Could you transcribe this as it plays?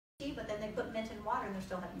tea, but then they put mint in water and they're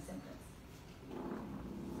still having symptoms.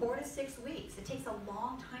 4 to 6 weeks. It takes a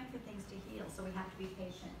long time for things to heal, so we have to be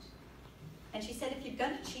patient. And she said, if you're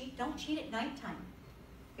going to cheat, don't cheat at nighttime.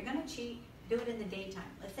 If you're going to cheat, do it in the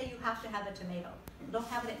daytime. Let's say you have to have a tomato. Don't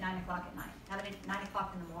have it at 9 o'clock at night. Have it at 9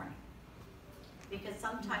 o'clock in the morning. Because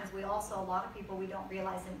sometimes we also, a lot of people, we don't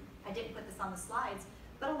realize, and I didn't put this on the slides,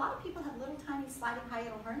 but a lot of people have little tiny sliding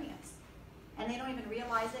hiatal hernias. And they don't even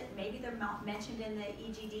realize it. Maybe they're not mentioned in the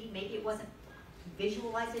EGD. Maybe it wasn't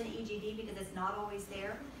visualized in the EGD because it's not always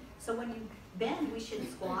there. So when you bend, we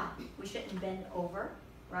should squat. We shouldn't bend over,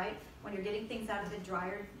 right? When you're getting things out of the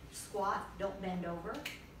dryer, squat, don't bend over.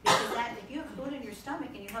 Because that, if you have food in your stomach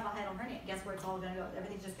and you have a hiatal hernia, guess where it's all going to go?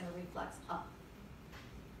 Everything's just going to reflux up.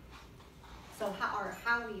 So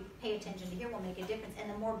how we pay attention to here will make a difference.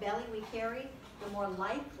 And the more belly we carry, the more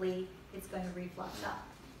likely it's going to reflux up.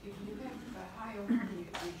 If you have a hiatal hernia,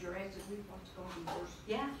 is your acid reflux going to be worse?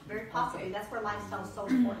 Yeah, very possibly. Okay. That's where lifestyle is so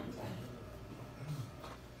important.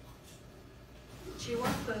 Chew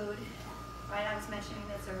our food, right? I was mentioning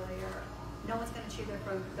this earlier. No one's going to chew their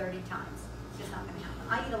food 30 times. It's just not going to happen.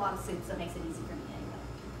 I eat a lot of soup, so it makes it easy for me anyway.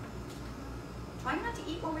 Try not to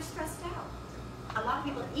eat when we're stressed out. A lot of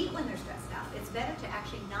people eat when they're stressed out. It's better to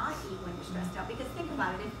actually not eat when you're stressed out, because think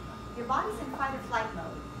about it. If your body's in fight or flight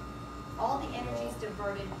mode, all the energy is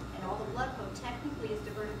diverted and all the blood flow technically is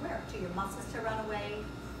diverted where? To your muscles to run away,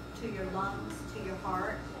 to your lungs, to your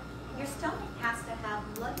heart. Your stomach has to have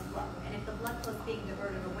blood flow, and if the blood flow is being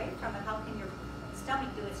diverted away from it, how can your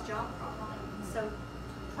stomach do its job properly? So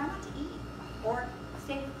try not to eat or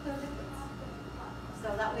stay with clear liquids.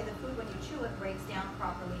 So that way the food, when you chew it, breaks down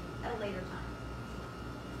properly at a later time.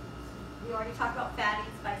 We already talked about fatty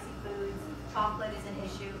and spicy foods. Chocolate is an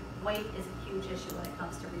issue. Weight is a huge issue when it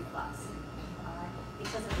comes to reflux, all right?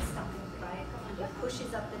 Because of the stomach, right? It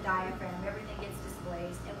pushes up the diaphragm, everything gets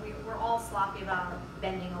displaced, and we're all sloppy about our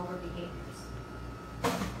bending over behaviors.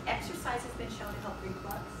 Exercise has been shown to help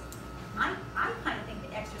reflux. I kind of think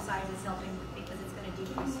that exercise is helping because it's going to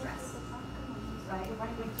decrease stress, right?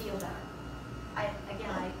 We feel better. I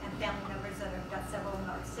have family members that have got several in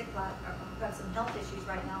our sick lot, or got some health issues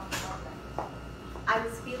right now. I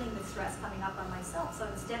was feeling the stress coming up on myself. So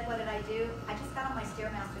instead, what did I do? I just got on my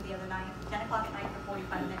Stairmaster the other night, 10 o'clock at night for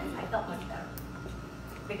 45 minutes. I felt much better.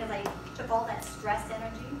 Because I took all that stress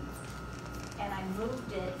energy and I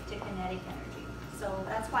moved it to kinetic energy. So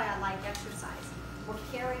that's why I like exercise. We're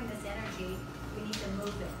carrying this energy, we need to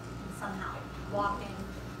move it somehow. Walking,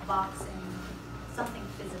 boxing, something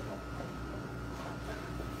physical.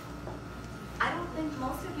 I don't think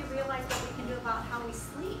most of you realize what we can do about how we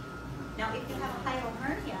sleep. Now, if you have a hiatal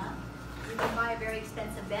hernia, you can buy a very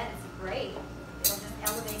expensive bed. It's great. It'll just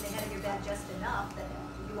elevate the head of your bed just enough that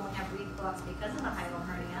you won't have reflux because of the hiatal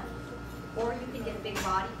hernia. Or you can get a big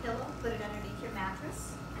body pillow, put it underneath your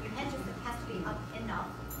mattress. Your head just has to be up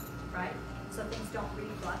enough, right? So things don't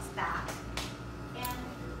reflux back. And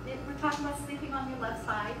we're talking about sleeping on your left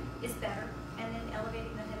side is better, and then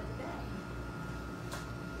elevating the head of the bed.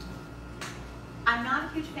 I'm not a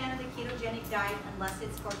huge fan of the ketogenic diet unless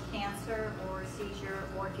it's for cancer or seizure,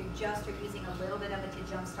 or if you just are using a little bit of it to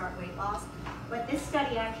jumpstart weight loss. But this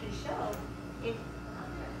study actually showed if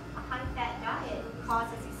a high-fat diet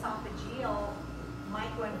causes esophageal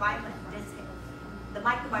microenvironment. The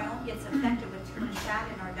microbiome gets affected with too much fat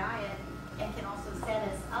in our diet and can also set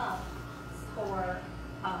us up for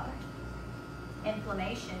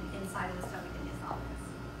inflammation inside of the stomach and the esophagus.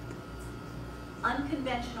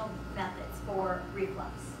 Unconventional methods for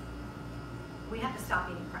reflux. We have to stop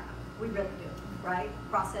eating crap. We really do, right?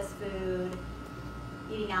 Processed food,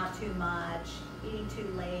 eating out too much, eating too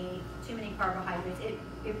late, too many carbohydrates.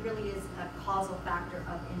 It really is a causal factor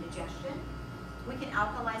of indigestion. We can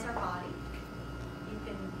alkalize our body.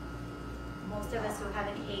 Most of us who have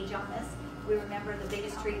any age on this, we remember the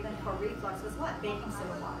biggest treatment for reflux was what? Baking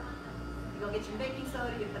soda water. You go get your baking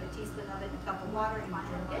soda, you put a teaspoon of it in a cup of water, and you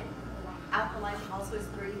drink it. Alkalizing also is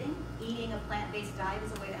breathing. Eating a plant-based diet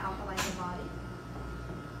is a way to alkalize the body.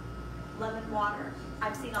 Lemon water.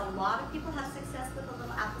 I've seen a lot of people have success with a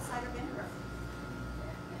little apple cider vinegar.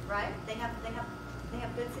 Right? They have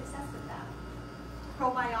good success with that.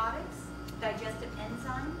 Probiotics, digestive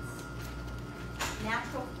enzymes.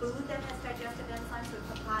 Natural food that has digestive enzymes, so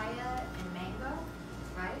papaya and mango,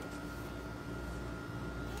 right?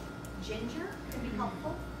 Ginger can be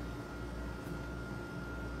helpful.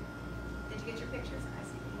 Did you get your pictures? I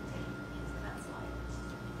see you taking pictures of that slide.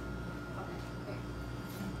 Okay.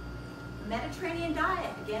 Mediterranean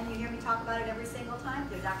diet. Again, you hear me talk about it every single time.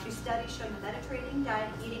 There's actually studies showing the Mediterranean diet,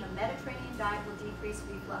 eating a Mediterranean diet will decrease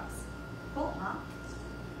reflux. Cool, huh?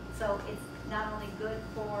 So it's not only good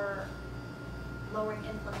for lowering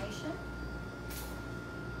inflammation.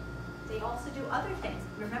 They also do other things.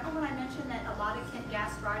 Remember when I mentioned that a lot of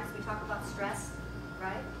gastritis, we talk about stress,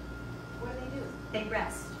 right? What do? They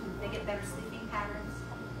rest. They get better sleeping patterns.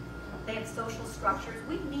 They have social structures.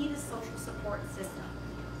 We need a social support system.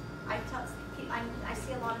 I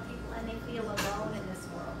see a lot of people and they feel alone in this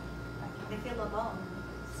world. They feel alone.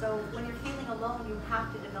 So when you're feeling alone, you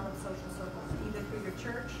have to develop social circles, either through your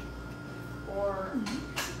church or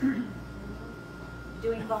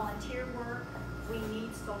doing volunteer work. We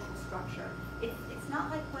need social structure. It's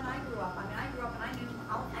not like when I grew up. I mean, I grew up and I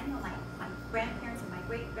knew my grandparents and my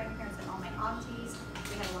great-grandparents and all my aunties.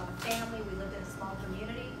 We had a lot of family. We lived in a small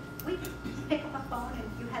community. We could pick up a phone and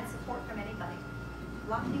you had support from anybody. A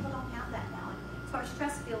lot of people don't have that now. So our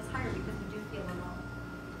stress feels higher because we do feel alone.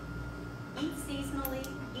 Eat seasonally,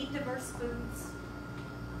 eat diverse foods.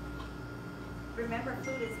 Remember,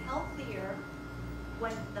 food is healthier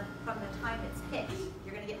from the time it's picked.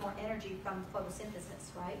 You're going to get more energy from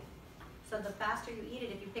photosynthesis, right? So the faster you eat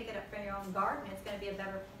it, if you pick it up from your own garden, it's going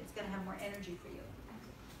to have more energy for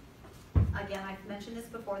you. Again, I've mentioned this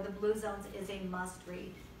before, the Blue Zones is a must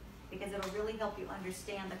read because it'll really help you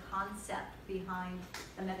understand the concept behind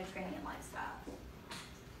the Mediterranean lifestyle.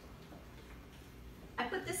 I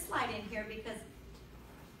put this slide in here because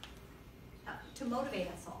to motivate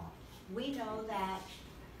us all. We know that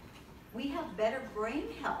we have better brain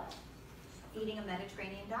health eating a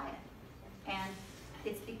Mediterranean diet. And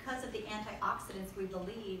it's because of the antioxidants we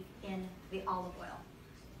believe in the olive oil.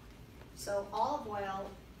 So olive oil,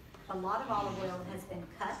 a lot of olive oil has been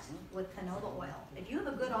cut with canola oil. If you have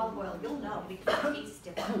a good olive oil, you'll know because it tastes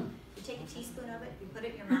different. You take a teaspoon of it, you put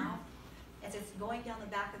it in your mouth, as it's going down the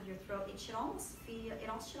back of your throat, it should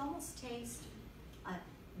almost taste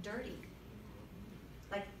dirty.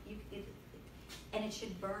 Like and it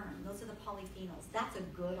should burn. Those are the polyphenols. That's a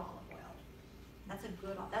good olive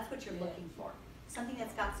oil. That's what you're looking for. Something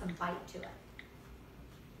that's got some bite to it.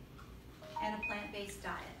 And a plant-based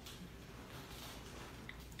diet.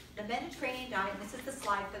 The Mediterranean diet, and this is the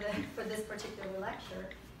slide for this particular lecture,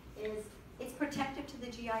 is it's protective to the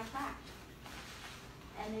GI tract.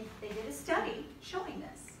 And they did a study showing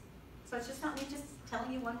this. So it's just not me just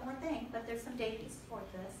telling you one more thing, but there's some data to support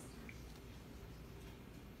this.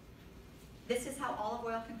 This is how olive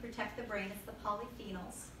oil can protect the brain. It's the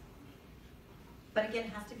polyphenols. But again,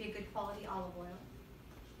 it has to be a good quality olive oil.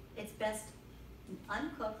 It's best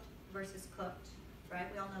uncooked versus cooked,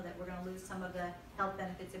 right? We all know that we're going to lose some of the health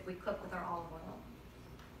benefits if we cook with our olive oil.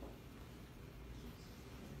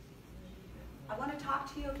 I want to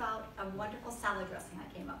talk to you about a wonderful salad dressing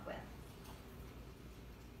I came up with.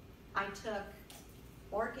 I took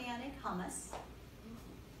organic hummus,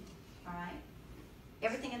 all right?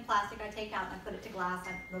 Everything in plastic I take out and I put it to glass.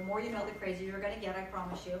 The more you know, the crazier you're going to get, I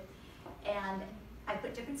promise you. And I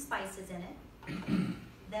put different spices in it.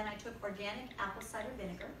 Then I took organic apple cider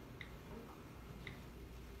vinegar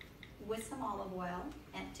with some olive oil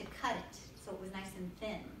and to cut it so it was nice and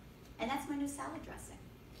thin. And that's my new salad dressing.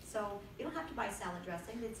 So you don't have to buy salad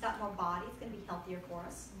dressing. It's got more body. It's going to be healthier for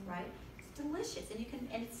us, right? It's delicious,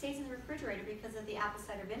 and it stays in the refrigerator because of the apple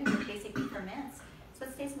cider vinegar. It basically ferments. So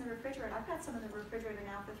it stays in the refrigerator. I've got some in the refrigerator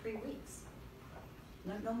now for 3 weeks.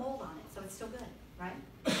 No mold on it, so it's still good, right?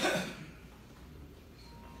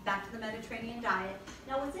 Back to the Mediterranean diet.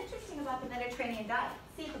 Now what's interesting about the Mediterranean diet,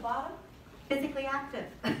 see at the bottom, physically active.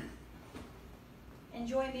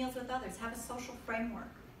 Enjoy meals with others. Have a social framework.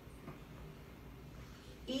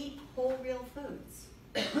 Eat whole real foods.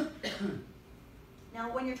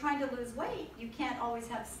 Now when you're trying to lose weight, you can't always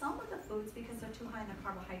have some of the foods because they're too high in the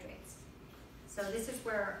carbohydrates. So this is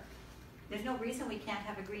where there's no reason we can't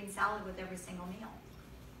have a green salad with every single meal,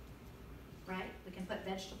 right? We can put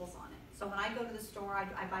vegetables on it. So when I go to the store,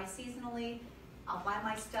 I buy seasonally, I'll buy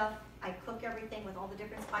my stuff, I cook everything with all the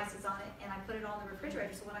different spices on it, and I put it all in the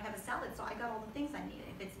refrigerator. So when I have a salad, so I got all the things I need.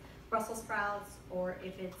 If it's Brussels sprouts, or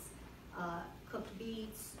if it's cooked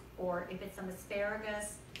beets, or if it's some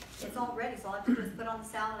asparagus, it's all ready. So all I have to do is put on the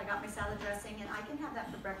salad. I got my salad dressing, and I can have that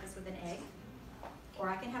for breakfast with an egg. Or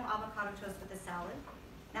I can have avocado toast with a salad.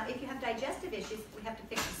 Now, if you have digestive issues, we have to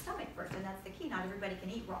fix your stomach first, and that's the key. Not everybody can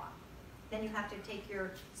eat raw. Then you have to take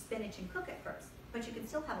your spinach and cook it first. But you can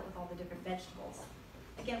still have it with all the different vegetables.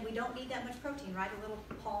 Again, we don't need that much protein, right? A little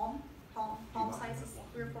palm size is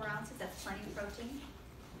 3 or 4 ounces. That's plenty of protein.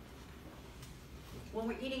 When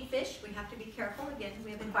we're eating fish, we have to be careful. Again,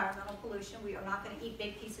 we have environmental pollution. We are not going to eat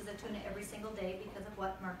big pieces of tuna every single day because of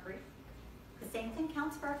what? Mercury. The same thing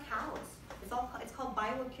counts for our cows. It's called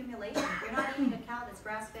bioaccumulation. If you're not eating a cow that's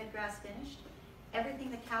grass-fed, grass-finished,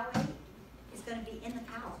 everything the cow ate is going to be in the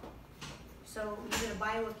cow. So you get a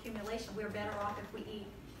bioaccumulation. We're better off if we eat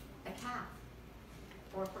a calf.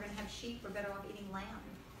 Or if we're gonna have sheep, we're better off eating lamb,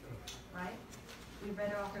 right? We're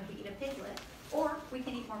better off if we eat a piglet. Or we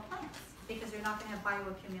can eat more plants because you're not gonna have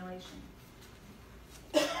bioaccumulation.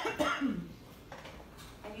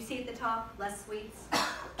 And you see at the top, less sweets.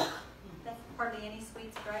 That's hardly any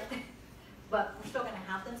sweets, right? But we're still gonna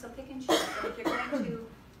have them, so pick and choose. So if you're going to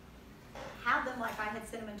have them like I had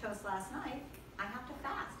cinnamon toast last night, I have to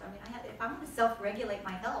fast. I mean, if I want to self-regulate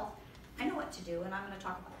my health, I know what to do, and I'm going to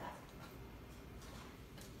talk about that.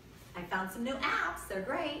 I found some new apps. They're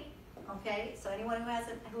great. Okay, so anyone who has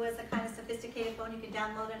a kind of sophisticated phone, you can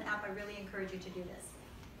download an app. I really encourage you to do this.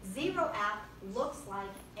 Zero app looks like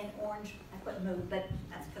an orange. I put moon, but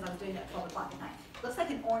that's because I was doing it at 12 o'clock at night. Looks like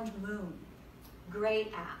an orange moon.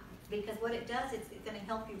 Great app, because what it does, it's going to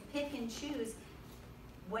help you pick and choose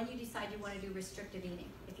when you decide you want to do restrictive eating.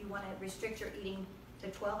 If you want to restrict your eating to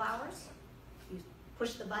 12 hours, you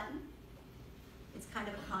push the button. It's kind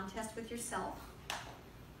of a contest with yourself.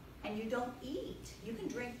 And you don't eat. You can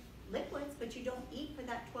drink liquids, but you don't eat for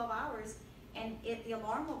that 12 hours, and the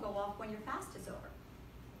alarm will go off when your fast is over.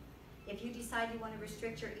 If you decide you want to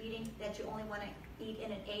restrict your eating, that you only want to eat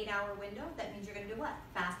in an 8-hour window, that means you're going to do what?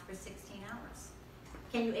 Fast for 16 hours.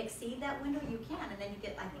 Can you exceed that window? You can, and then you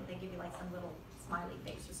get, I think they give you like some little smiley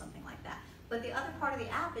face or something like that. But the other part of the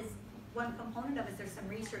app is, one component of it is there's some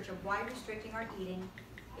research of why restricting our eating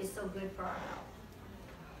is so good for our health.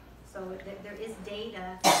 So there is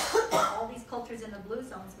data, all these cultures in the blue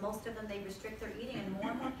zones, most of them, they restrict their eating, and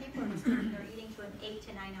more people are restricting their eating to an 8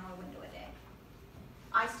 to 9 hour window a day.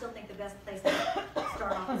 I still think the best place to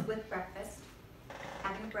start off is with breakfast,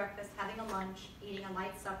 having a lunch, eating a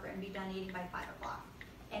light supper, and be done eating by 5 o'clock.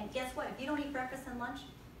 And guess what? If you don't eat breakfast and lunch,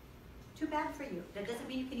 too bad for you. That doesn't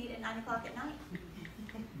mean you can eat at 9 o'clock at night.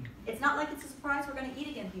 It's not like it's a surprise we're going to eat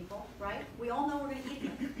again, people, right? We all know we're going to eat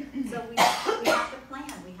again. So we have to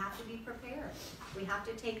plan. We have to be prepared. We have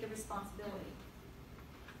to take the responsibility.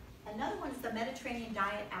 Another one is the Mediterranean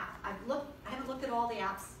Diet app. I haven't looked at all the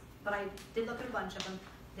apps, but I did look at a bunch of them.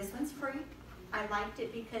 This one's free. I liked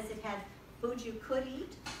it because it had foods you could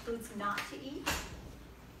eat, foods not to eat,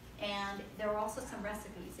 and there are also some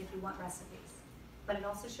recipes if you want recipes. But it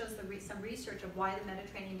also shows some research of why the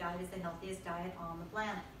Mediterranean diet is the healthiest diet on the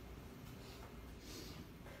planet.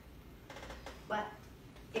 But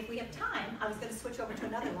if we have time, I was going to switch over to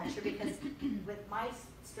another lecture because with my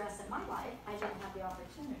stress in my life, I didn't have the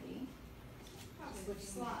opportunity to switch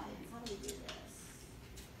slides. How do we do this?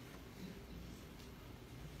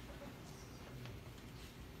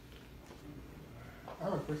 I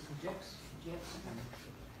have a question. Yes.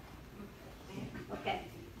 Okay,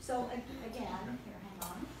 so again, here, hang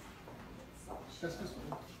on. Just this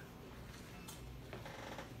one.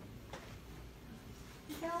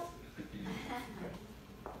 Phil,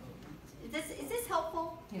 is this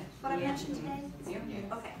helpful? Yes. What I mentioned today?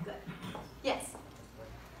 Yeah. Okay, good. Yes.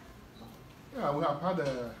 Yeah, we have had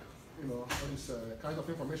all this kind of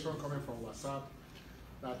information coming from WhatsApp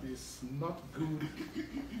that is not good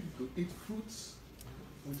to eat fruits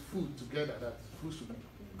with food together, that food should be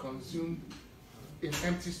consumed in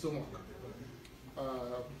empty stomach.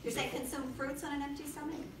 You're saying consume fruits on an empty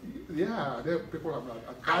stomach? Yeah, there are people are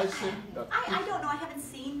advising that. I don't know. I haven't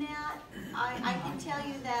seen that. I can tell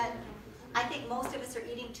you that I think most of us are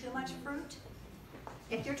eating too much fruit.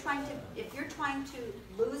 If you're trying to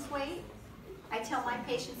lose weight, I tell my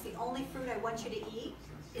patients the only fruit I want you to eat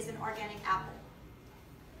is an organic apple.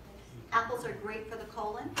 Apples are great for the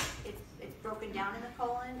colon. It's broken down in the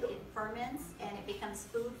colon, it ferments, and it becomes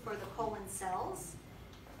food for the colon cells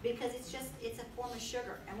because it's a form of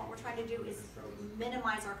sugar. And what we're trying to do is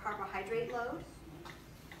minimize our carbohydrate load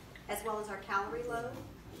as well as our calorie load.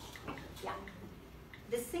 Yeah.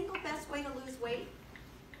 The single best way to lose weight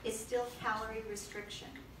is still calorie restriction.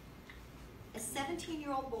 A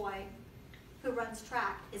 17-year-old boy who runs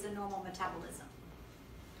track is a normal metabolism.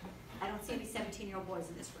 I don't see any 17-year-old boys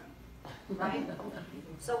in this room, right?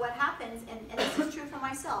 So what happens, and this is true for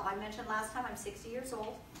myself, I mentioned last time I'm 60 years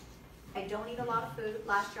old. I don't eat a lot of food.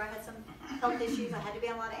 Last year I had some health issues. I had to be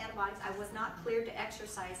on a lot of antibiotics. I was not cleared to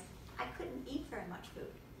exercise. I couldn't eat very much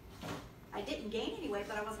food. I didn't gain any weight,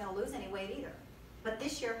 but I wasn't going to lose any weight either. But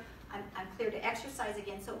this year I'm cleared to exercise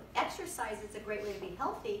again. So exercise is a great way to be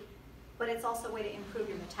healthy, but it's also a way to improve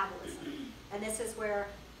your metabolism. And this is where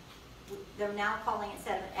they're now calling it,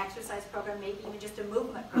 instead of an exercise program, maybe even just a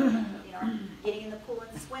movement program, getting in the pool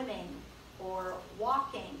and swimming or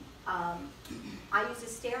walking. I use a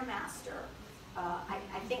Stairmaster.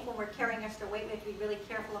 I think when we're carrying extra weight, we have to be really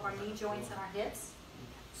careful of our knee joints and our hips.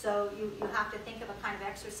 So you have to think of a kind of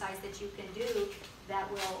exercise that you can do that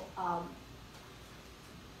will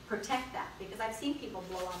protect that, because I've seen people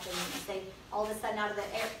blow out their knees. They all of a sudden out of the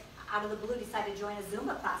air, out of the blue decide to join a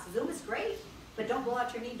Zumba class. Zumba's great, but don't blow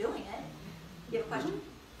out your knee doing it. You have a question?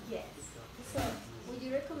 Yes. So, would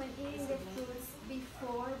you recommend eating the fruits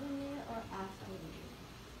before the meal or after the meal?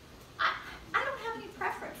 I don't have any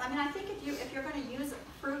preference. I mean, I think if you're going to use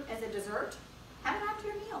fruit as a dessert, have it after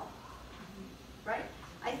your meal, right?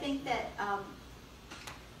 I think that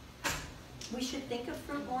we should think of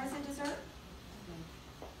fruit more as a dessert,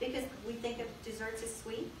 because we think of desserts as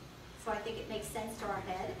sweet. So I think it makes sense to our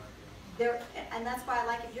head. And that's why I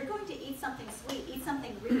like, if you're going to eat something sweet, eat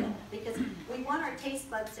something real, because we want our taste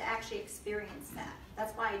buds to actually experience that.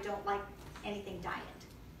 That's why I don't like anything diet.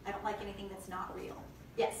 I don't like anything that's not real.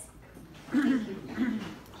 Yes?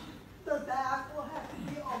 Does the apple have to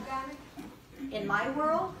be organic? In my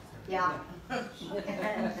world, yeah.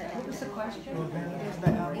 What was the question? The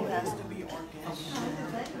apple has to be organic.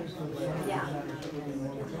 Yeah.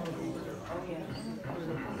 Oh, yeah.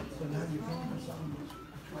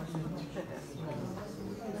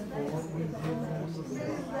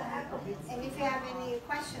 And if you have any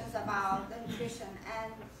questions about the nutrition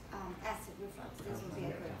and acid reflux, this would be a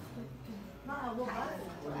good time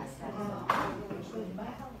to ask that.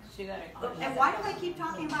 She got a question. And why do I keep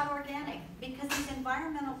talking about organic? Because these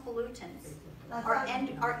environmental pollutants are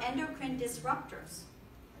endocrine disruptors.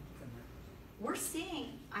 We're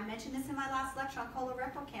seeing, I mentioned this in my last lecture on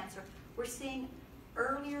colorectal cancer, we're seeing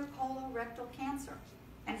earlier colorectal cancer.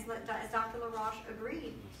 And as Dr. LaRoche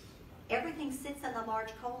agreed, everything sits in the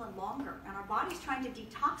large colon longer, and our body's trying to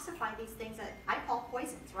detoxify these things that I call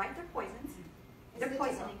poisons, right? They're poisons. They're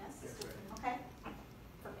poisoning us. Okay?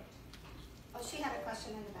 Perfect. Oh, she had a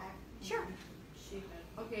question in the back. Sure.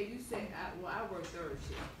 Okay, you said, I work third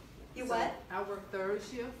shift. You So, what? I work third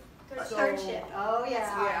shift. Third shift. Oh,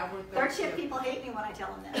 yeah. Yeah, I work Third shift people hate me when I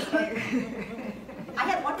tell them this. I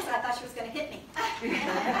had one person I thought she was going to hit me.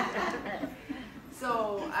 So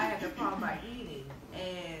I had the problem by eating,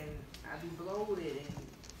 and I be bloated,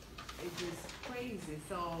 and it's just crazy.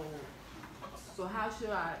 So how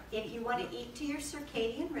should I? If you want to eat to your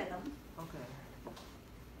circadian rhythm, Okay.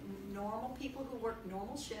 normal people who work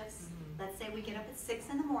normal shifts, let's say we get up at 6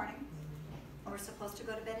 in the morning, and we're supposed to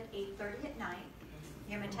go to bed at 8:30 at night,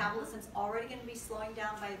 your metabolism's already going to be slowing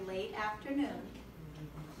down by late afternoon.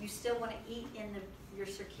 You still want to eat in your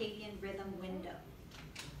circadian rhythm window,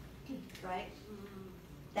 right?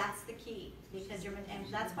 That's the key, because and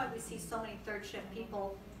that's why we see so many third shift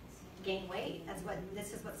people gain weight.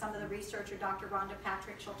 This is what some of the researcher, Dr. Rhonda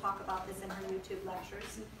Patrick, she'll talk about this in her YouTube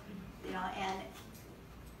lectures, you know,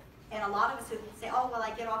 and a lot of us who say, oh, well,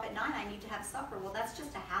 I get off at 9, I need to have supper. Well, that's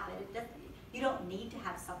just a habit. You don't need to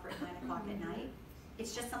have supper at 9 o'clock at night.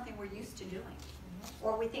 It's just something we're used to doing.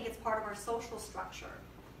 Or we think it's part of our social structure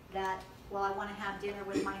that, well, I want to have dinner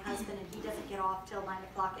with my husband and he doesn't get off till 9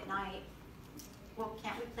 o'clock at night. Well,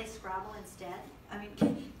 can't we play Scrabble instead? I mean,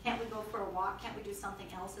 can't we go for a walk? Can't we do something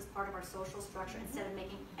else as part of our social structure instead of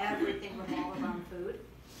making everything revolve around food?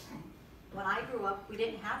 When I grew up, we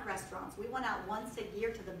didn't have restaurants. We went out once a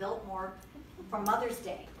year to the Biltmore for Mother's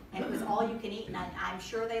Day, and it was all you can eat. And I'm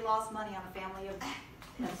sure they lost money on a family of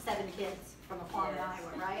 7 kids from a farm in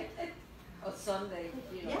Iowa, right? A Sunday,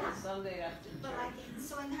 Yeah. Sunday after But church.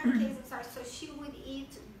 so in her case, I'm sorry, so she would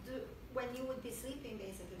eat when you would be sleeping,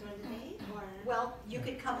 basically, during the day, or? Well, you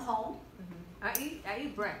could come home. I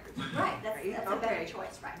eat breakfast. Right, that's a better Okay.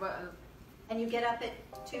 choice, right? But And you get up at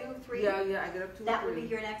 2, 3. yeah, I get up to That would 3. be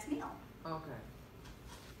your next meal. Okay.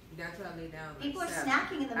 That's why I lay down. at People are 7.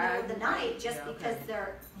 snacking in the middle of the night just Yeah, because okay.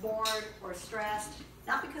 they're bored or stressed,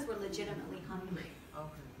 not because we're legitimately hungry,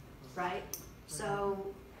 Okay. right?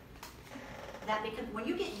 So that because when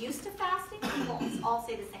you get used to fasting, people all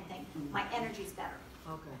say the same thing. My energy's better.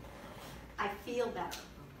 Okay. I feel better.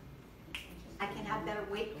 I can have better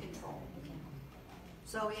weight control.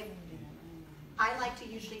 So if I like to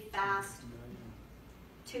usually fast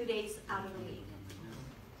 2 days out of the week,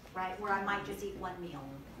 right, where I might just eat one meal,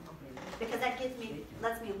 because that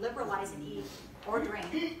lets me liberalize and eat or drink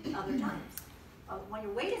other times. When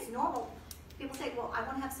your weight is normal, people say, well, I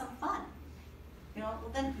want to have some fun. You know,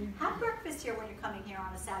 well then have breakfast here when you're coming here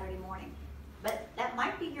on a Saturday morning. But that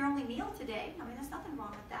might be your only meal today. I mean, there's nothing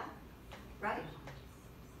wrong with that, right?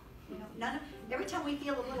 You know, every time we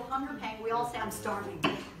feel a little hunger pang, we all say, I'm starving.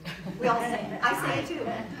 We all say it. I say it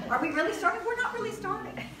too. Are we really starving? We're not really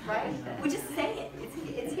starving, right? We just say it.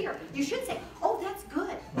 It's here. You should say, oh, that's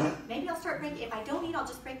good. Maybe I'll start breaking. If I don't eat, I'll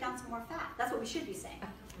just break down some more fat. That's what we should be saying,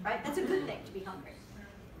 right? That's a good thing to be hungry.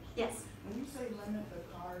 Yes? When you say limit the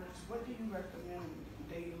carbs, what do you recommend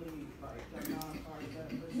daily, like the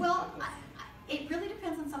non-carbs? Well, it really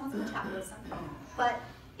depends on someone's metabolism. But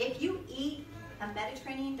if you eat a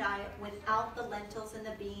Mediterranean diet without the lentils and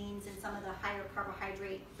the beans and some of the higher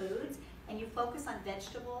carbohydrate foods, and you focus on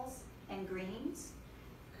vegetables and greens,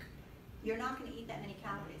 you're not going to eat that many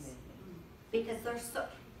calories. Because they're so,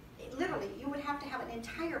 literally, you would have to have an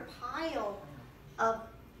entire pile of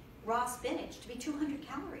raw spinach to be 200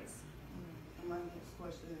 calories. And my next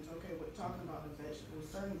question is, okay, we're talking about the vegetables.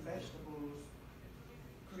 Certain vegetables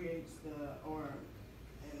creates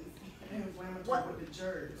inflammatory Well, with the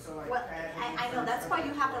GERD. So like Well, cabbage I know, and that's stuff why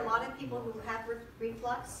you like have that. a lot of people who have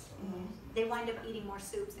reflux, Mhm. they wind up eating more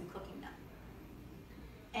soups and cooking them.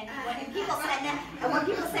 And when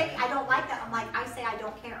people say I don't like that, I'm like, I say I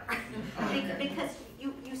don't care. Because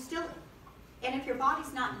you still, and if your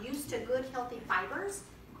body's not used to good healthy fibers,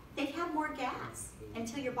 they have more gas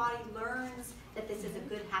until your body learns that this is a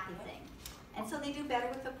good happy thing. And so they do better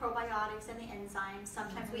with the probiotics and the enzymes.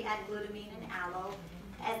 Sometimes we add glutamine and aloe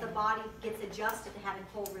as the body gets adjusted to having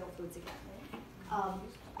whole real foods again.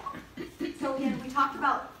 So again, we talked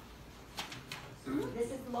about,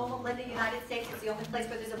 this is Loma Linda, United States. It's the only place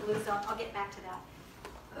where there's a blue zone. I'll get back to that.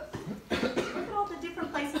 Look at all the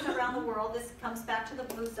different places around the world. This comes back to the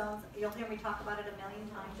blue zones. You'll hear me talk about it a million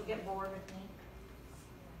times. You'll get bored with me.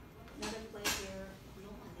 Another place here.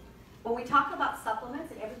 When we talk about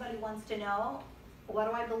supplements, and everybody wants to know, what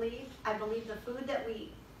do I believe? I believe the food that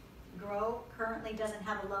we grow currently doesn't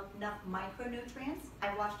have enough micronutrients.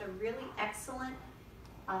 I watched a really excellent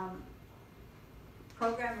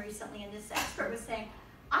program recently, and this expert was saying,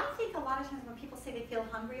 I think a lot of times when people say they feel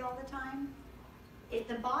hungry all the time,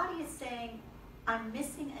 the body is saying, I'm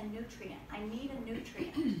missing a nutrient. I need a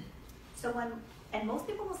nutrient. So and most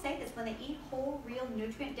people will say this, when they eat whole, real,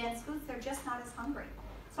 nutrient-dense foods, they're just not as hungry.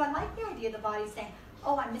 So I like the idea of the body saying,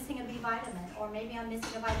 oh, I'm missing a B vitamin, or maybe I'm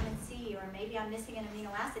missing a vitamin C, or maybe I'm missing an amino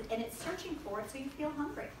acid, and it's searching for it so you feel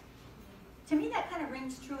hungry. To me, that kind of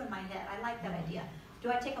rings true in my head. I like that idea.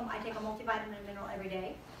 I take a multivitamin and mineral every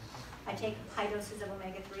day. I take high doses of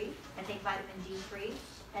omega-3. I take vitamin D3,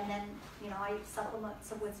 and then, I supplement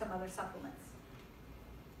with some other supplements.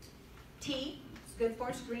 Tea, it's good for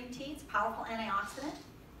us. Green tea, it's a powerful antioxidant.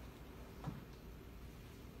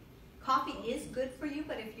 Coffee is good for you,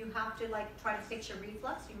 but if you have to try to fix your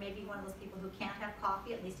reflux, you may be one of those people who can't have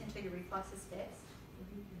coffee, at least until your reflux is fixed.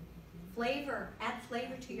 Flavor, add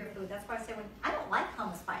flavor to your food. That's why I say I don't like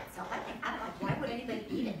hummus by itself. I don't like, why would anybody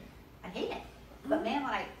eat it? I hate it. But man,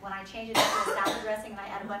 when I change it into a salad dressing and I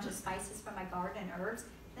add a bunch of spices from my garden and herbs,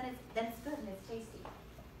 then it's good and it's tasty.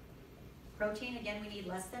 Protein, again, we need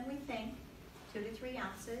less than we think, 2 to 3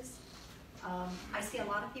 ounces. I see a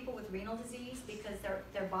lot of people with renal disease because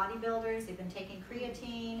they're bodybuilders, they've been taking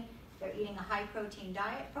creatine, they're eating a high protein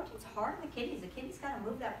diet. Protein's hard on the kidneys. The kidneys got to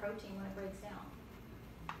move that protein when it breaks down.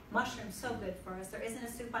 Mushrooms, so good for us. There isn't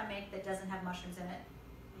a soup I make that doesn't have mushrooms in it.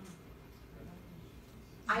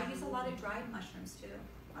 I use a lot of dried mushrooms too.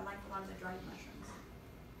 I like a lot of the dried mushrooms.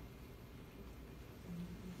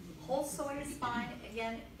 Whole soy is fine.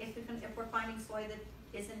 Again, if we're finding soy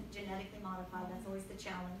that isn't genetically modified, that's always the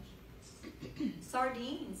challenge.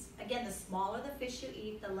 Sardines, again, the smaller the fish you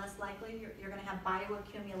eat, the less likely you're going to have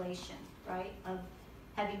bioaccumulation, right, of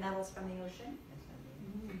heavy metals from the ocean.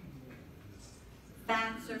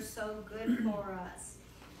 Fats are so good for us.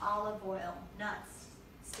 Olive oil, nuts,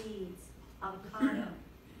 seeds, avocado.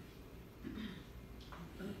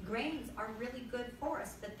 Grains are really good for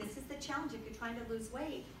us, but this is the challenge. If you're trying to lose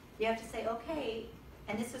weight, you have to say, okay,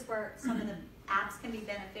 and this is where some of the apps can be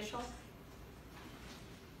beneficial.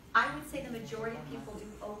 I would say the majority of people do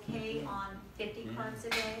okay on 50 carbs a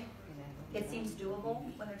day. It seems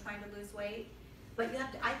doable when they're trying to lose weight. But you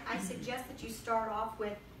have to, I suggest that you start off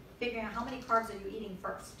with figuring out how many carbs are you eating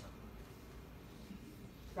first.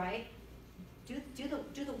 Right? Do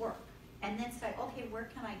the work. And then say, okay, where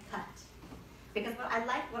can I cut? Because what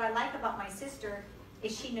I like about my sister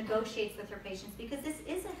is she negotiates with her patients, because this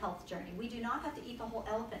is a health journey. We do not have to eat the whole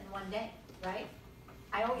elephant in one day, right?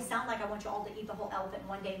 I always sound like I want you all to eat the whole elephant in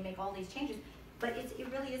one day and make all these changes, but it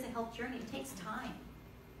really is a health journey. It takes time.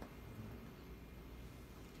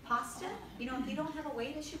 Pasta, if you don't have a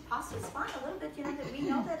weight issue, pasta is fine. A little bit, that we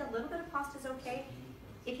know that a little bit of pasta is okay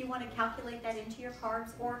if you want to calculate that into your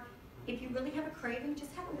carbs, or if you really have a craving,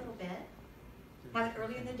 just have a little bit. Have it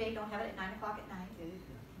early in the day, don't have it at 9 o'clock at night.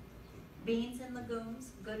 Beans and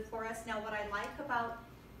legumes, good for us. Now what I like about,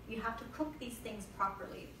 you have to cook these things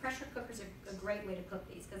properly. Pressure cookers are a great way to cook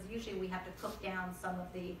these, because usually we have to cook down some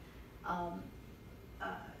of the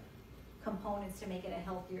components to make it a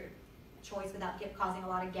healthier choice without causing a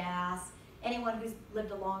lot of gas. Anyone who's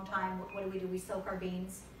lived a long time, what do? We soak our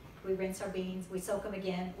beans, we rinse our beans, we soak them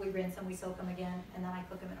again, we rinse them, we soak them again, and then I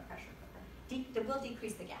cook them in a pressure cooker. that will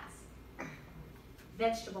decrease the gas.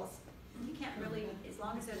 Vegetables, you can't really, as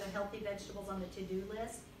long as there's a healthy vegetables on the to-do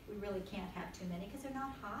list, we really can't have too many because they're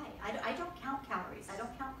not high. I don't count calories. I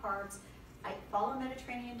don't count carbs. I follow a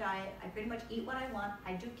Mediterranean diet. I pretty much eat what I want.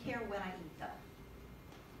 I do care when I eat though.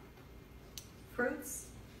 Fruits,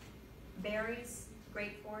 berries,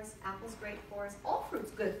 great for us. Apples, great for us. All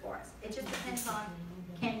fruits, good for us. It just depends on,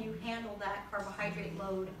 can you handle that carbohydrate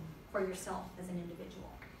load for yourself as an individual.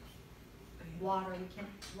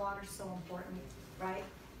 Water's so important, right?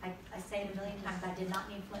 I say it a million times, I did not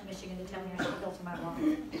need Flint, Michigan to tell me I should filter my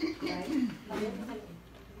water, right?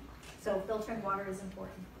 So filtering water is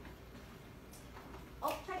important.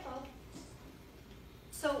 Oh, typo.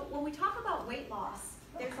 So when we talk about weight loss,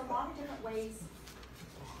 there's a lot of different ways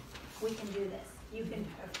we can do this. You can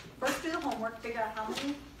first do the homework, figure out how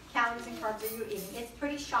many calories and carbs are you eating. It's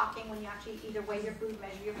pretty shocking when you actually either weigh your food,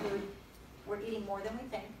 measure your food. We're eating more than we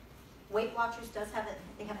think. Weight Watchers does have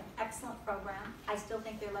they have an excellent program. I still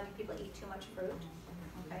think they're letting people eat too much fruit,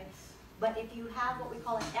 okay? But if you have what we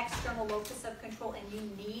call an external locus of control and you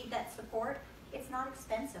need that support, it's not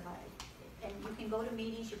expensive. And you can go to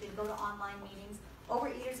meetings, you can go to online meetings.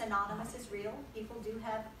 Overeaters Anonymous is real. People do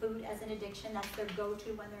have food as an addiction. That's their go-to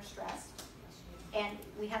when they're stressed. And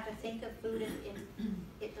we have to think of food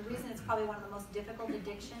the reason it's probably one of the most difficult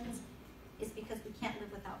addictions is because we can't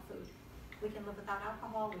live without food. We can live without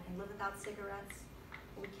alcohol, we can live without cigarettes,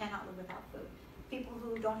 but we cannot live without food. People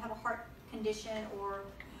who don't have a heart condition or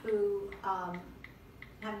who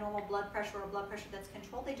have normal blood pressure or blood pressure that's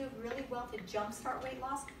controlled, they do really well to jumpstart weight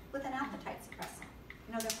loss with an appetite suppressant.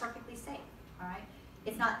 You know, they're perfectly safe, all right?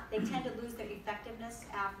 It's not, they tend to lose their effectiveness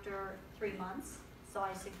after 3 months.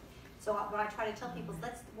 So what I try to tell people is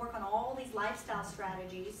let's work on all these lifestyle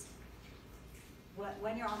strategies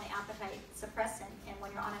when you're on the appetite suppressant, and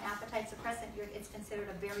when you're on an appetite suppressant, it's considered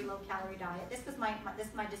a very low calorie diet. This was my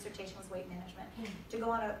dissertation was weight management. To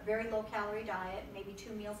go on a very low calorie diet, maybe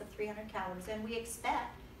 2 meals of 300 calories, and we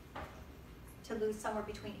expect to lose somewhere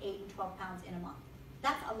between 8 and 12 pounds in a month.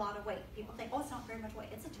 That's a lot of weight. People think, oh, it's not very much weight.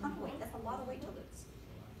 It's a ton of weight. That's a lot of weight to lose.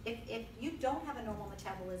 If you don't have a normal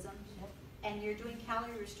metabolism and you're doing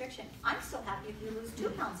calorie restriction, I'm still happy if you lose 2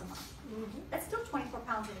 pounds a month. That's still 24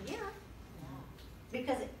 pounds in a year.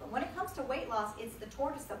 Because when it comes to weight loss, it's the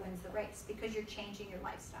tortoise that wins the race because you're changing your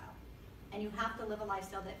lifestyle. And you have to live a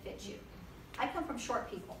lifestyle that fits you. I come from short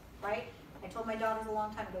people, right? I told my daughters a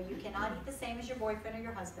long time ago, you cannot eat the same as your boyfriend or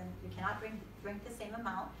your husband. You cannot drink the same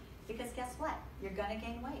amount because guess what? You're going to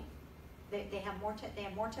gain weight. They have more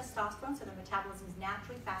testosterone, so their metabolism is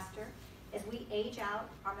naturally faster. As we age out,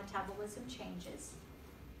 our metabolism changes.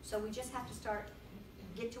 So we just have to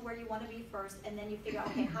get to where you want to be first, and then you figure out,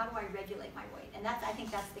 okay, how do I regulate my weight? And I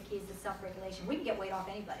think that's the key, is the self-regulation. We can get weight off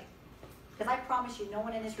anybody. Because I promise you, no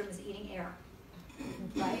one in this room is eating air.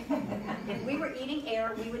 Right? If we were eating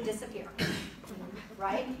air, we would disappear.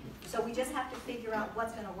 Right? So we just have to figure out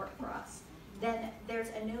what's going to work for us. Then there's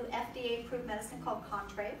a new FDA-approved medicine called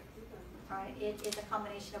Contrave. Right? It is a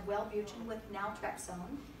combination of Wellbutrin with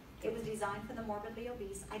naltrexone. It was designed for the morbidly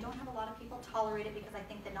obese. I don't have a lot of people tolerate it because I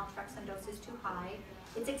think the naltrexone dose is too high.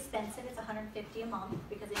 It's expensive. It's $150 a month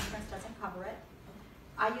because insurance doesn't cover it.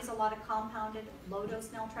 I use a lot of compounded low-dose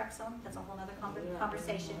naltrexone. That's a whole other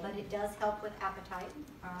conversation, but it does help with appetite,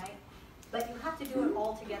 all right? But you have to do it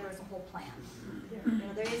all together as a whole plan. You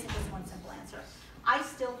know, there isn't just one simple answer. I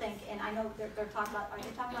still think, and I know they're talking about, are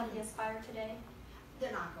they talking about the Aspire today?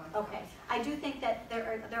 They're not going to. Okay. I do think that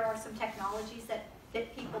there are some technologies that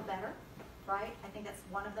fit people better, right? I think that's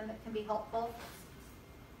one of them that can be helpful.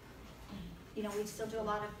 You know, we still do a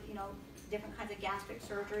lot of, different kinds of gastric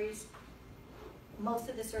surgeries. Most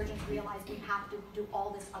of the surgeons realize we have to do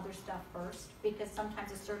all this other stuff first because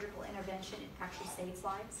sometimes a surgical intervention actually saves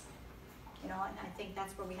lives. And I think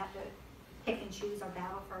that's where we have to pick and choose our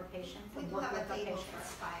battle for our patients. We and do work have a with our table for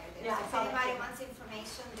patients. Aspire there. Yeah, So if I saw that anybody too. wants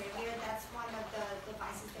information, they're here. That's one of the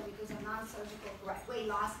devices that we use, a non-surgical Right. weight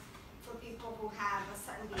loss for people who have a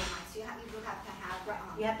certain BMI. So you do have to have. Right.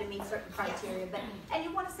 You have to meet certain criteria, and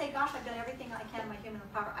you want to say, "Gosh, I've done everything I can in my human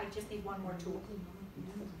power. I just need one more tool."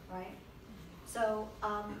 Right. So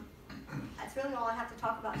that's really all I have to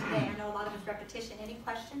talk about today. I know a lot of it's repetition. Any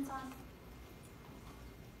questions on?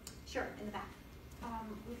 Sure, in the back.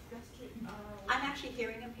 With gastric, I'm actually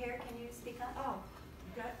hearing impaired. Can you speak up?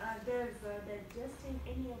 Does digesting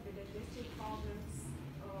any of the digestive problems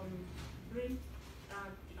bring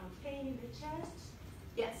pain in the chest?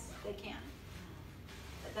 Yes, they can.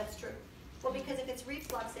 That's true. Well, because if it's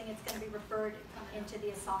refluxing, it's going to be referred into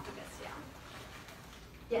the esophagus. Yeah.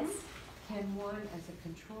 Yes. Can one, as a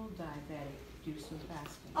controlled diabetic, reduce some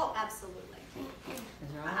fasting? Oh, absolutely. Is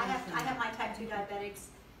there I always have my type 2 diabetics,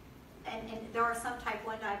 and there are some type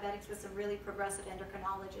 1 diabetics with some really progressive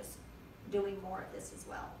endocrinologists doing more of this as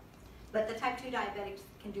well. But the type 2 diabetics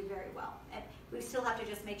can do very well. And we still have to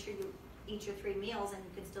just make sure you eat your 3 meals, and you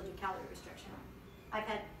can still do calorie restriction. I've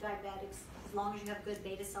had diabetics, as long as you have good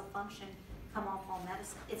beta cell function, come off all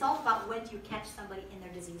medicine. It's all about when do you catch somebody in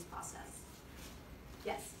their disease process.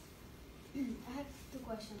 Yes? I have two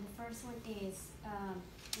questions. The first one is,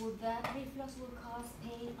 will that reflux will cause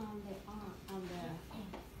pain on the arm, on the,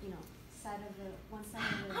 side of the, one side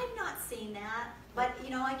of the I've not seen that, but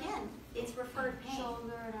again, it's referred pain.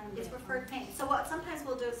 shoulder and It's the referred pain. So what sometimes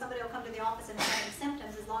we'll do, somebody will come to the office and have any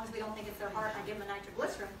symptoms, as long as we don't think it's their heart, and I give them a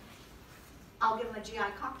nitroglycerin, I'll give them a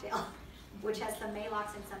GI cocktail, which has some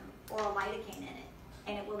Maalox and some oral lidocaine in it,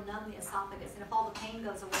 and it will numb the esophagus. And if all the pain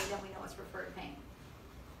goes away, then we know it's referred pain.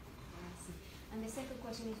 And the second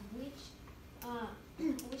question is, which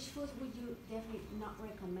foods would you definitely not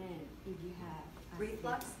recommend if you have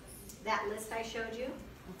Reflux, that list I showed you,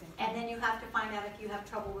 Okay. and then you have to find out if you have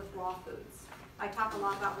trouble with raw foods. I talk a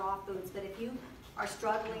lot about raw foods, but if you are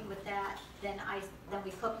struggling with that, then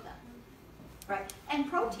we cook them. Right, and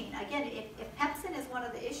protein, again, if pepsin is one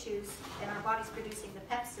of the issues, and our body's producing the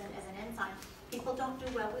pepsin as an enzyme, people don't do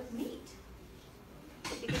well with meat.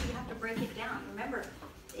 Because you have to break it down. Remember,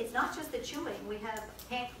 it's not just the chewing, we have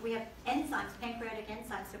enzymes, pancreatic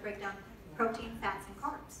enzymes to break down protein, fats, and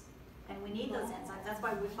carbs. And we need those enzymes. That's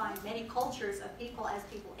why we find many cultures of people, as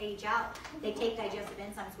people age out, they take digestive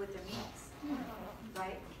enzymes with their meals,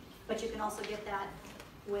 right? But you can also get that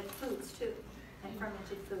with foods too, and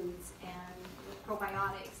fermented foods, and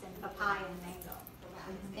probiotics, and papaya and mango.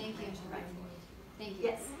 Thank you. Right. Thank you.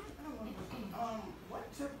 Yes.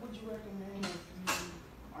 What tip would you recommend if you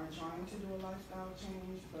are trying to do a lifestyle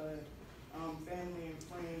change, but family and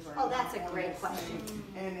friends are Oh, that's not a on great that question. same-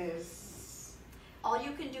 and it's All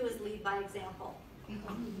you can do is lead by example.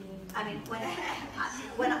 I mean,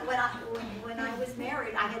 when I was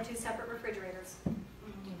married, I had 2 separate refrigerators.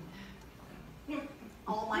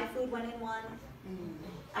 All my food went in one.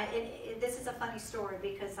 This is a funny story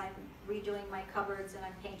because I'm redoing my cupboards and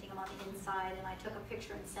I'm painting them on the inside, and I took a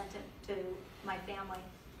picture and sent it to my family.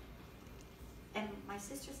 And my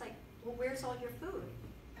sister's like, well, where's all your food?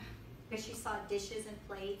 Because she saw dishes and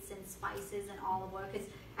plates and spices and olive oil, because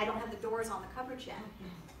I don't have the doors on the cupboards yet.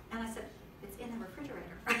 And I said, it's in the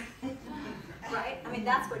refrigerator. Right? I mean,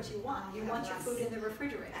 that's what you want. You want your food in the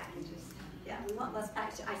refrigerator. Yeah, we want less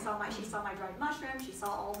packaged. She saw my dried mushrooms. She saw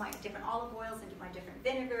all my different olive oils and my different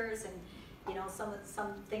vinegars, and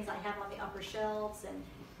some things I have on the upper shelves. And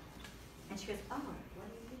she goes, oh, what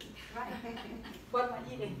are you eating? Right. What am I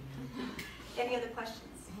eating? Any other questions?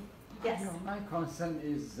 Yes. My concern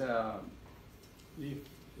is if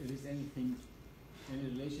there is any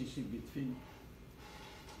relationship between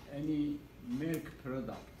any milk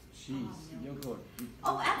product, cheese, yogurt.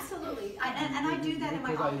 Oh, absolutely. And I do that in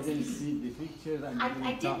my because office. I didn't see the pictures. And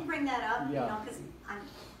I didn't bring that up, Yeah. because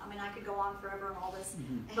I could go on forever on all this.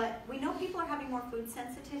 But we know people are having more food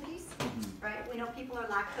sensitivities, right? We know people are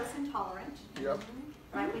lactose intolerant, Yep.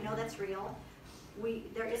 right? We know that's real.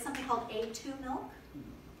 There is something called A2 milk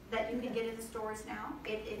that you can get in the stores now.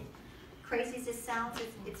 Crazy as this sounds,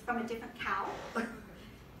 it's from a different cow.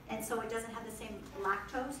 And so it doesn't have the same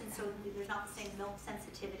lactose, and so there's not the same milk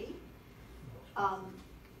sensitivity. What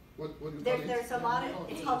do you call it? There's a lot of,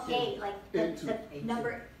 it's called A, like the A2.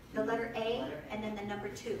 number, the letter A, and then the number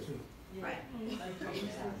 2. Right.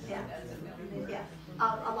 Yeah. Yeah.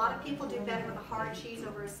 A lot of people do better with a hard cheese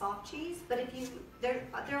over a soft cheese, but there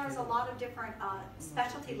is a lot of different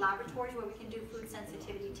specialty laboratories where we can do food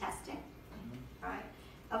sensitivity testing. Right.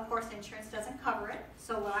 Of course, insurance doesn't cover it,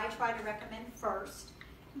 so what I try to recommend first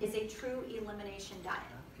is a true elimination diet.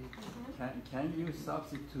 Can you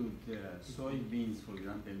substitute soybeans, for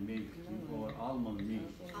example, milk or almond milk?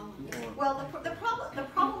 Or Well, the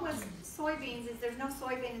problem with soybeans is there's no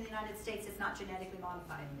soybean in the United States that's not genetically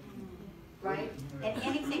modified, right? And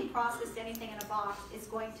anything processed, anything in a box is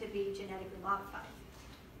going to be genetically modified.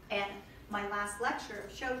 And my last lecture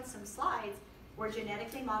showed some slides where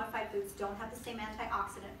genetically modified foods don't have the same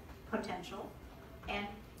antioxidant potential. And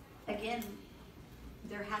again,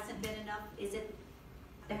 there hasn't been enough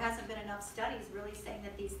studies really saying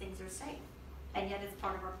that these things are safe, and yet it's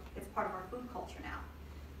part of our food culture now.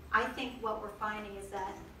 I think what we're finding is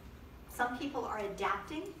that some people are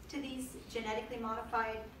adapting to these genetically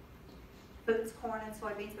modified foods, corn and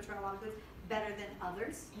soybeans, which are in a lot of foods, better than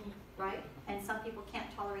others, right? And some people can't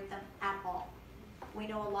tolerate them at all. We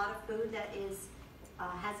know a lot of food that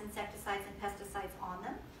has insecticides and pesticides on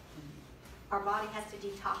them, our body has to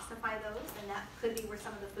detoxify those, and that could be where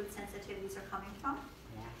some of the food sensitivities are coming from.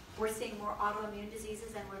 We're seeing more autoimmune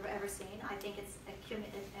diseases than we've ever seen. I think it's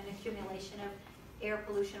an accumulation of air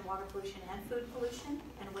pollution, water pollution, and food pollution,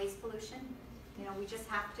 and waste pollution. You know, we just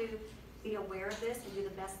have to be aware of this and do the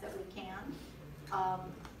best that we can.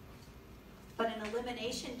 But an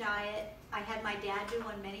elimination diet, I had my dad do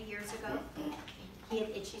one many years ago. He had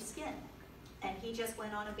itchy skin, and he just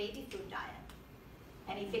went on a baby food diet.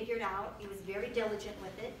 And he figured out, he was very diligent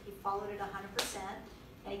with it, he followed it 100%,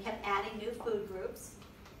 and he kept adding new food groups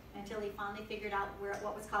until he finally figured out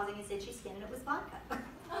what was causing his itchy skin, and it was vodka.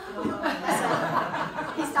 So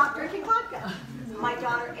he stopped drinking vodka. My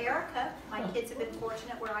daughter Erica, my kids have been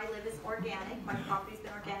fortunate where I live is organic. My property's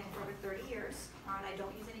been organic for over 30 years. And I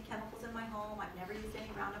don't use any chemicals in my home. I've never used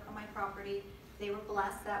any Roundup on my property. They were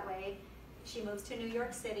blessed that way. She moves to New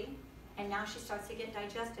York City, and now she starts to get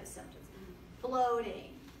digestive symptoms.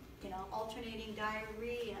 Bloating, you know, alternating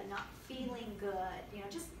diarrhea, not feeling good,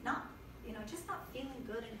 just not feeling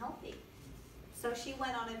good and healthy. So she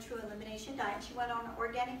went on a true elimination diet. She went on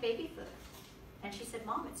organic baby food. And she said,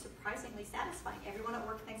 Mom, it's surprisingly satisfying. Everyone at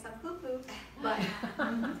work thinks I'm cuckoo. But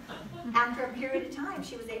after a period of time,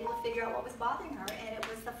 she was able to figure out what was bothering her. And it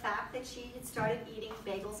was the fact that she had started eating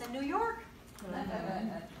bagels in New York.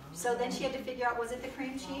 So then she had to figure out, was it the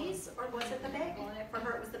cream cheese or was it the bagel? And for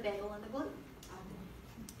her, it was the bagel and the gluten.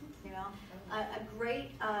 You know, a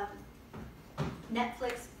great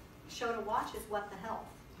Netflix show to watch is What the Health.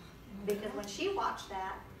 Because when she watched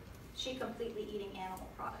that, she completely eating animal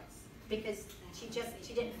products. Because she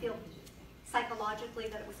didn't feel psychologically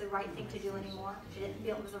that it was the right thing to do anymore. She didn't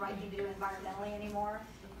feel it was the right thing to do environmentally anymore.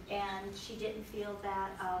 And she didn't feel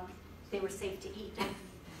that they were safe to eat.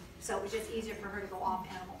 So it was just easier for her to go off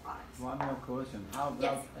animal products. One more question. How about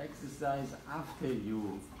Yes. exercise after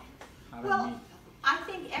you have a Well, meal? I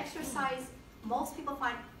think exercise, most people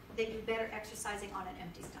find they do better exercising on an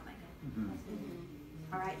empty stomach.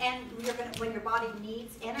 All right, and when your body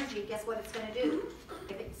needs energy, guess what it's going to do?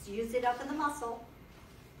 If it's used it up in the muscle,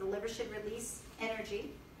 the liver should release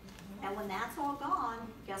energy, and when that's all gone,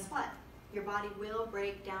 guess what? Your body will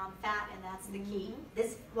break down fat, and that's the key.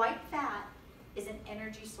 This white fat is an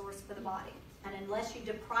energy source for the body, and unless you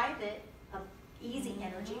deprive it of easy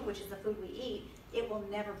energy, which is the food we eat, it will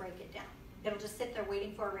never break it down. It'll just sit there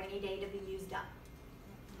waiting for a rainy day to be used up.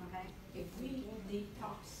 Okay? If we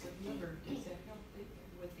detox the liver, does that help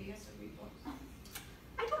with the acid reflux?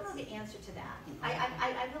 I don't know the answer to that.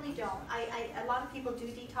 I really don't. A lot of people do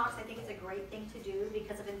detox. I think it's a great thing to do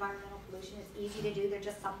because of environmental pollution. It's easy to do. They're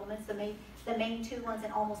just supplements. The main two ones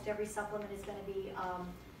in almost every supplement is going to be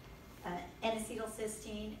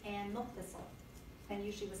N-acetylcysteine and milk thistle, and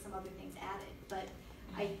usually with some other things added. But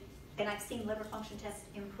I've seen liver function tests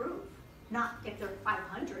improve. Not if they're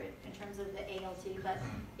 500 in terms of the ALT, but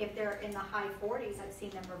if they're in the high 40s, I've seen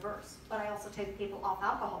them reverse. But I also take people off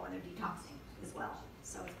alcohol when they're detoxing as well.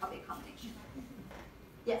 So it's probably a combination.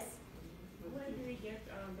 Yes? Where do we get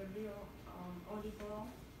the real olive oil?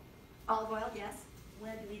 Olive oil, yes.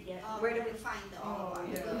 Where do we get? Where do we find the Oh,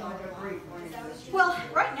 yeah, like a great one. Is that what you- Well,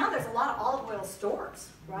 right now there's a lot of olive oil stores,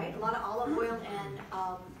 right? A lot of olive oil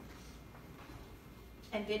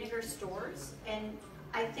and vinegar stores. And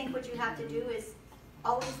I think what you have to do is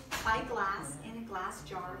always buy glass in a glass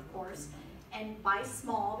jar, of course, and buy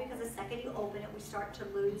small because the second you open it, we start to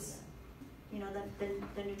lose,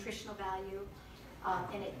 the nutritional value,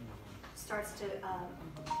 and it starts to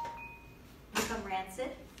become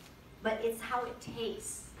rancid. But it's how it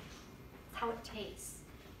tastes. It's how it tastes.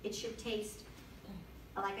 It should taste,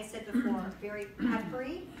 like I said before, very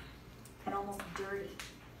peppery and almost dirty.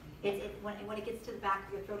 When it gets to the back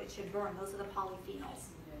of your throat, it should burn. Those are the polyphenols,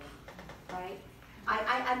 right?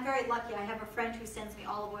 I'm very lucky. I have a friend who sends me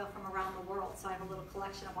olive oil from around the world, so I have a little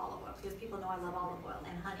collection of olive oil because people know I love olive oil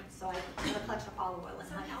and honey. So I have a collection of olive oil and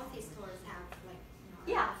Some honey. healthy stores have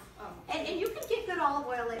Yeah, and you can get good olive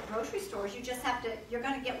oil at grocery stores. You just have to. You're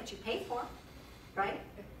going to get what you pay for, right?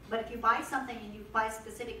 But if you buy something and you buy a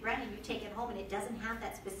specific brand and you take it home and it doesn't have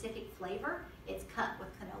that specific flavor, it's cut with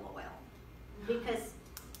canola oil because.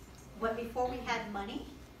 Before we had money,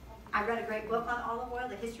 I read a great book on olive oil,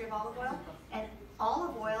 the history of olive oil, and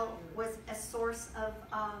olive oil was a source of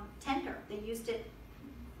tender. They used it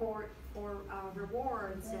for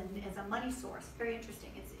rewards and as a money source. Very interesting.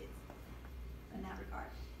 It's in that regard.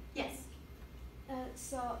 Yes.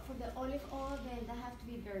 So for the olive oil, then that have to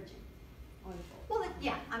be virgin olive oil. Well,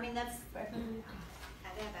 yeah. I mean that's.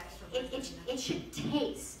 It should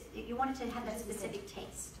taste. You want it to have that specific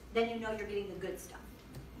taste. Then you know you're getting the good stuff.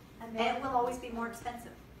 And it will always be more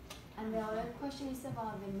expensive. And the other question is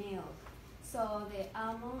about the milk. So the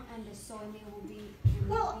almond and the soy milk will be.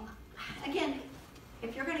 Well, again,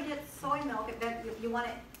 if you're gonna get soy milk, you want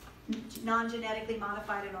it non-genetically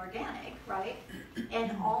modified and organic, right?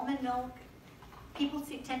 And almond milk, people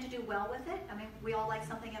tend to do well with it. I mean, we all like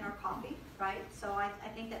something in our coffee, right? So I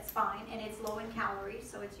think that's fine, and it's low in calories,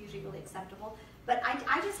 so it's usually really acceptable. But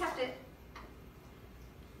I just have to,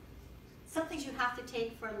 some things you have to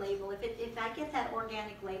take for a label. If I get that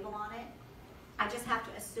organic label on it, I just have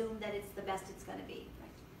to assume that it's the best it's gonna be.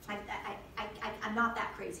 I'm not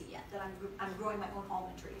that crazy yet, that I'm growing my own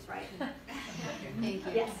almond trees, right? Thank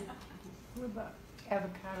you. Yes. What about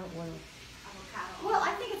avocado oil? Well,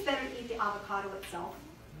 I think it's better to eat the avocado itself.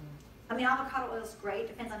 I mean, avocado oil is great,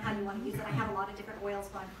 depends on how you want to use it. I have a lot of different oils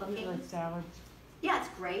when I'm cooking. Like salads? Yeah, it's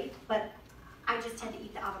great, but I just tend to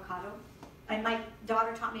eat the avocado. And my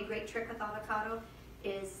daughter taught me a great trick with avocado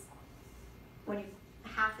is when you,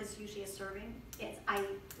 half is usually a serving.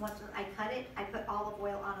 Once I cut it, I put olive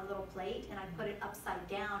oil on a little plate and I put it upside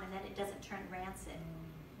down, and then it doesn't turn rancid.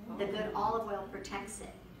 The good olive oil protects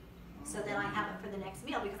it. So then I have it for the next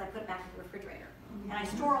meal because I put it back in the refrigerator. And I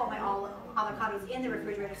store all my avocados in the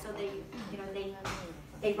refrigerator so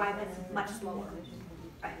they ripen much slower.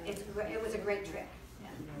 Right. It was a great trick. Yeah.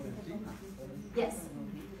 Yes.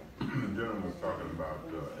 The gentleman was talking about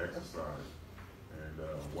exercise, and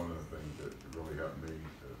one of the things that really helped me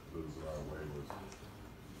to lose a lot of weight was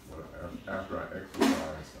after I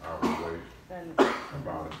exercised, I would wait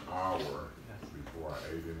about an hour before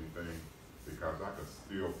I ate anything, because I could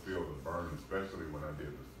still feel the burn, especially when I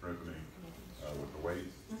did the strengthening with the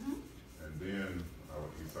weights. And then I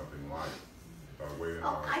would eat something light. If I waited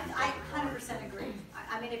on I 100% agree.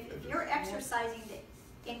 I mean, if you're exercising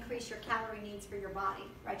to increase your calorie needs for your body,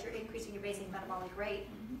 right? You're increasing your basic metabolic rate.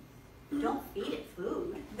 Don't feed it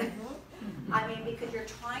food. I mean, because you're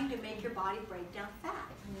trying to make your body break down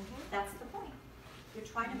fat. That's the point. You're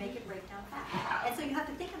trying to make it break down fat. And so you have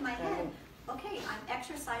to think in my head, okay, I'm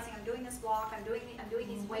exercising, I'm doing this walk, I'm doing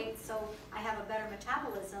these weights, so I have a better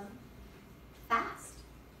metabolism. Fast.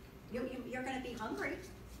 You're going to be hungry.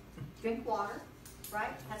 Drink water,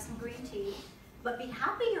 right? Have some green tea. But be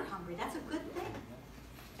happy you're hungry. That's a good thing.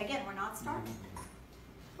 Again, we're not starving,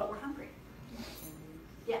 but we're hungry.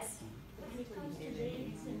 Yes? When it comes to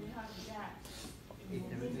babies and they have that, do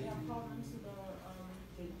they have problems with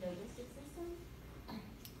the digestive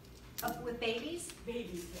system? With babies?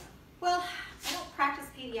 Babies, yeah. Well, I don't practice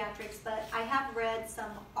pediatrics, but I have read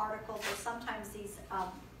some articles where sometimes these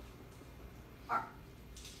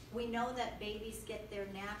we know that babies get their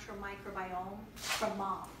natural microbiome from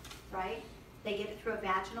mom, right? They get it through a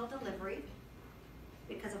vaginal delivery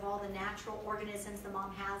because of all the natural organisms the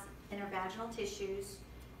mom has in her vaginal tissues.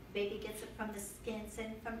 Baby gets it from the skin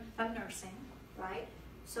and from nursing, right?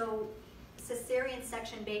 So cesarean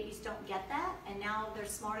section babies don't get that, and now they're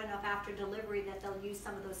smart enough after delivery that they'll use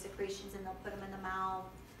some of those secretions and they'll put them in the mouth,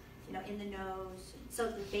 in the nose, so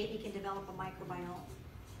the baby can develop a microbiome.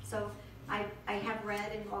 So I have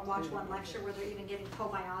read and watched one lecture where they're even giving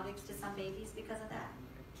probiotics to some babies because of that.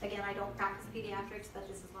 Again, I don't practice pediatrics, but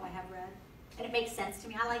this is what I have read. And it makes sense to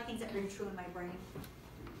me. I like things that ring true in my brain,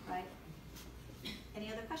 right? Any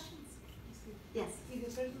other questions? Yes? If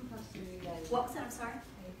the person has to eat like, What was that? I'm sorry?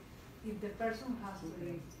 if the person has to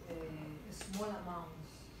eat small amounts,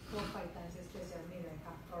 4 or 5 times, especially me, like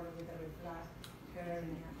have problem with the reflux,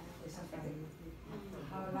 hernia, esophagitis,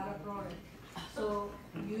 have a lot of problems. So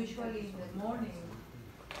usually in the morning,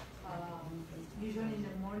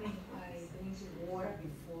 I drink water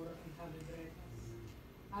before I have the breakfast.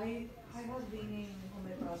 I have been in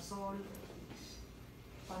omeprazole,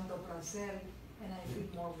 pantoprazole, and I feel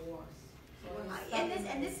more worse. So And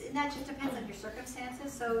that just depends on your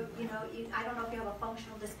circumstances. So, I don't know if you have a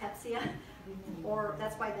functional dyspepsia, or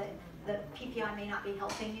that's why the PPI may not be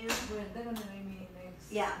helping you. Well, they're gonna make me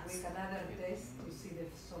next week another test to see the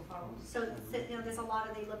esophagus. So, there's a lot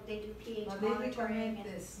of, they do pH But they monitoring.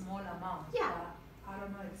 recommend the small amount. Yeah. But I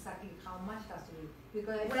don't know exactly how much has to be,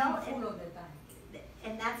 because I Well, feel full of the time.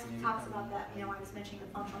 And that talks about that, I was mentioning the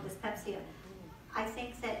functional dyspepsia. I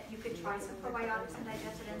think that you could try some probiotics and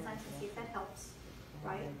digestive enzymes and see if that helps,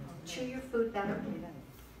 right? Chew your food better.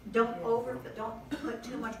 Don't put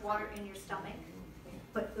too much water in your stomach.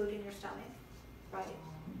 Put food in your stomach, right?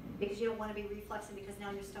 Because you don't want to be refluxing because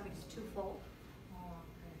now your stomach is too full.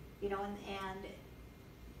 And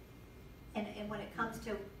when it comes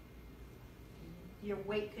to your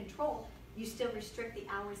weight control, you still restrict the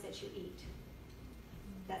hours that you eat.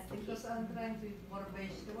 That's the key. Because I'm trying to eat more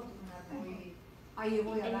vegetables, and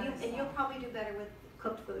you'll And you'll probably do better with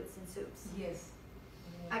cooked foods and soups. Yes.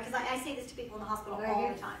 Because I say this to people in the hospital But I all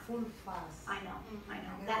get the time. full fast. I know.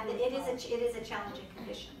 Mhm. That, it is a challenging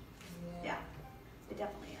condition. Yeah, it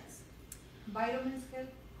definitely is. Vitamins help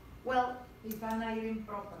Well, if I'm not eating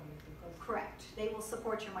properly because. correct. They will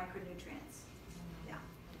support your micronutrients. Yeah.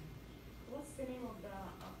 What's the name of the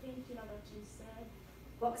painkiller that you said?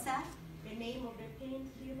 What was that? The name of the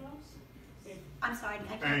painkillers? I'm sorry,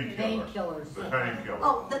 I can't hear you. Painkiller. The painkiller.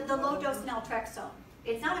 Oh, the low dose naltrexone.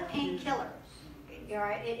 It's not a painkiller. All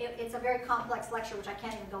right, it's a very complex lecture which I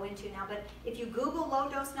can't even go into now. But if you Google low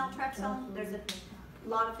dose naltrexone, there's a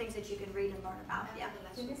lot of things that you can read and learn about. Yeah.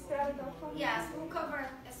 Can you spell it out for me? Yes, we'll cover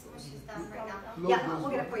as soon as she's done right now. Low Yeah, dose we'll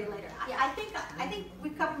get it for you later. I think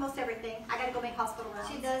we've covered most everything. I gotta go make hospital rounds.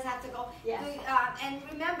 She does have to go. Yes. And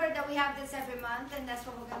remember that we have this every month, and that's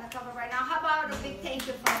what we're gonna cover right now. How about a big thank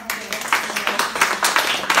you for her?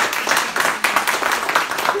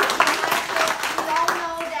 We all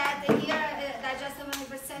know that here at Digestive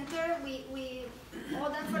Management Center, we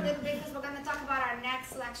hold on for a little bit because we're gonna talk about our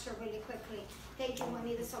next lecture really quickly. Thank you,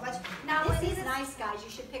 Juanita, so much. Now, This is Juanita, nice, guys. You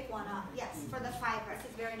should pick one up. yes, for the fiber. This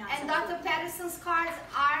is very nice. And Dr. Patterson's cards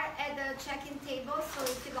are at the check-in table, so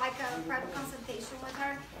if you'd like a private consultation with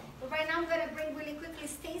her. But right now, I'm gonna bring really quickly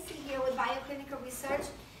Stacy here with Bioclinical Research.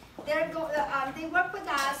 They work with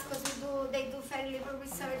us because they do fatty liver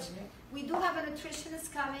research. We do have a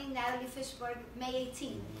nutritionist coming, Natalie Fishberg, May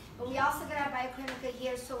 18th. But we also got our Bioclinical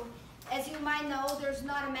here, so as you might know, there's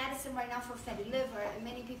not a medicine right now for fatty liver. And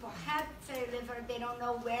many people have fatty liver, they don't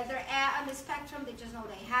know where they're at on the spectrum, they just know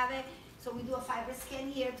they have it. So we do a fiber scan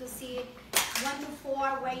here to see 1 to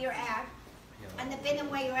 4 where you're at. And depending on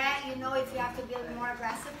where you're at, you know if you have to be a little more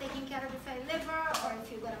aggressive taking care of the fatty liver or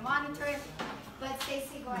if you're going to monitor it. But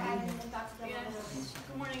Stacey, go ahead and then talk to them a little bit. Yes.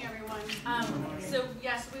 Good morning, everyone. So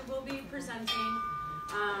yes, we will be presenting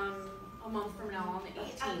a month from now on the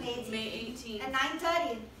 18th, May 18th. At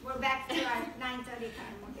 9:30, we're back to our 9:30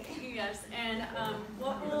 time. Okay. Yes, and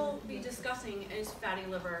what we'll be discussing is fatty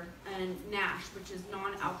liver and NASH, which is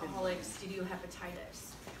non-alcoholic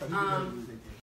steatohepatitis.